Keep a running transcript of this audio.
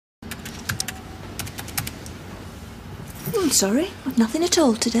I'm sorry, I've nothing at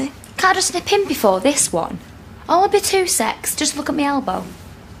all today. Can't I just nip in before this one? I'll be 2 secs, just look at my elbow.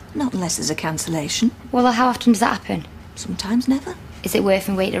 Not unless there's a cancellation. Well, how often does that happen? Sometimes never. Is it worth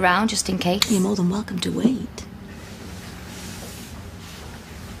me waiting around just in case? You're more than welcome to wait.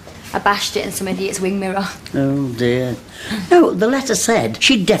 I bashed it in some idiot's wing mirror. Oh, dear. No, the letter said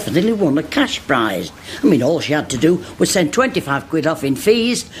she'd definitely won a cash prize. I mean, all she had to do was send 25 quid off in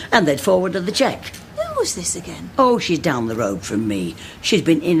fees and they'd forwarded the cheque. Who was this again? Oh, she's down the road from me. She's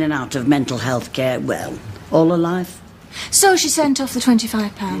been in and out of mental health care, well, all her life. So she sent off the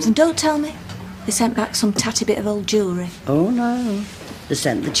 £25, and don't tell me they sent back some tatty bit of old jewellery. Oh, no. They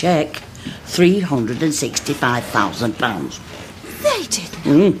sent the cheque. £365,000. They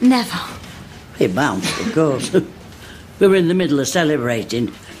didn't. Never. It bounced, of course. We were in the middle of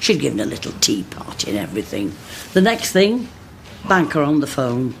celebrating. She'd given a little tea party and everything. The next thing, banker on the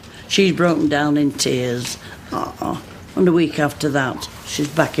phone. She's broken down in tears. And a week after that, she's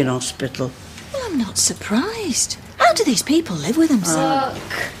back in hospital. Well, I'm not surprised. How do these people live with themselves?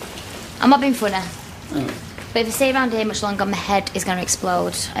 Look, I'm not being funny. But if I stay around here much longer, my head is going to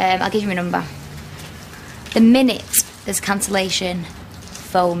explode. I'll give you my number. The minute there's cancellation,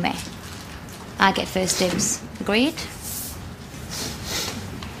 phone me. I get first dibs. Agreed?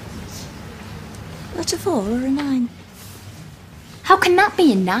 That's a 4 or a 9. How can that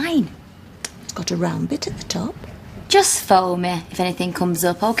be a 9? It's got a round bit at the top. Just phone me if anything comes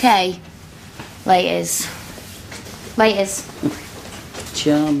up, okay? Laters. Laters.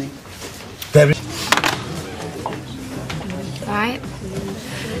 Charming. Right.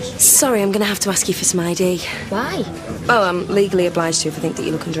 Sorry, I'm going to have to ask you for some ID. Why? Oh, I'm legally obliged to if I think that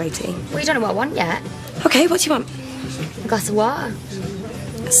you look under 18. Well, you don't know what I want yet. OK, what do you want? A glass of water.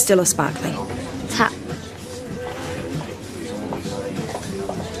 Still or sparkling? Tap.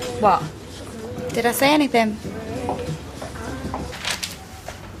 What? Did I say anything?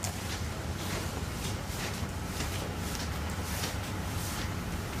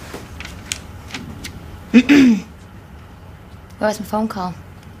 Where's my phone call?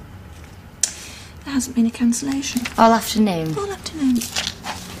 There hasn't been a cancellation. All afternoon. All afternoon.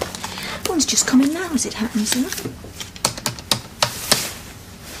 One's just come in now, as it happens, though.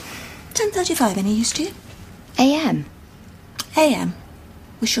 10:35, any use to you? AM? AM.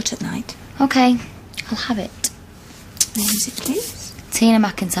 We're shut at night. OK, I'll have it. Name is it, please? Tina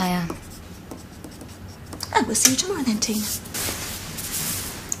McIntyre. Oh, we'll see you tomorrow then, Tina.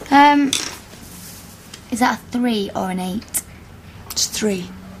 Is that a 3 or an 8? It's 3.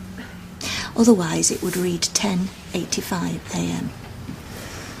 Otherwise, it would read 10:85 AM.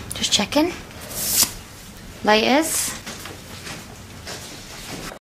 Just checking. Laters.